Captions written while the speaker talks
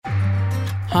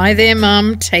Hi there,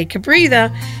 Mum. Take a breather.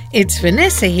 It's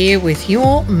Vanessa here with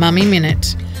your Mummy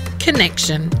Minute.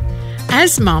 Connection.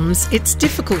 As mums, it's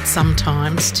difficult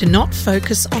sometimes to not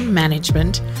focus on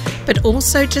management, but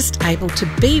also just able to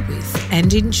be with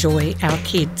and enjoy our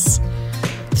kids.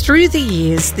 Through the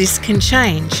years, this can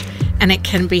change, and it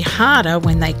can be harder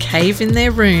when they cave in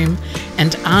their room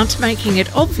and aren't making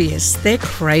it obvious they're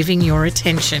craving your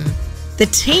attention. The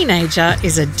teenager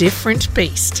is a different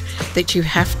beast that you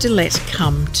have to let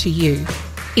come to you.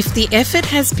 If the effort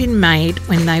has been made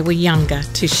when they were younger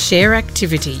to share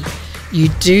activity, you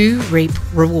do reap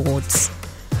rewards.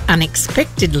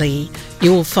 Unexpectedly,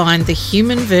 you will find the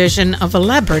human version of a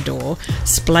Labrador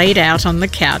splayed out on the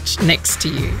couch next to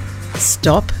you.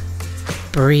 Stop,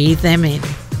 breathe them in.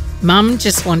 Mum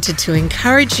just wanted to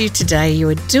encourage you today. You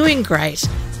are doing great,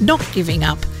 not giving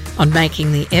up on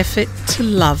making the effort to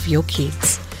love your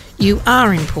kids. You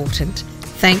are important.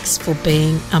 Thanks for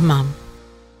being a mum.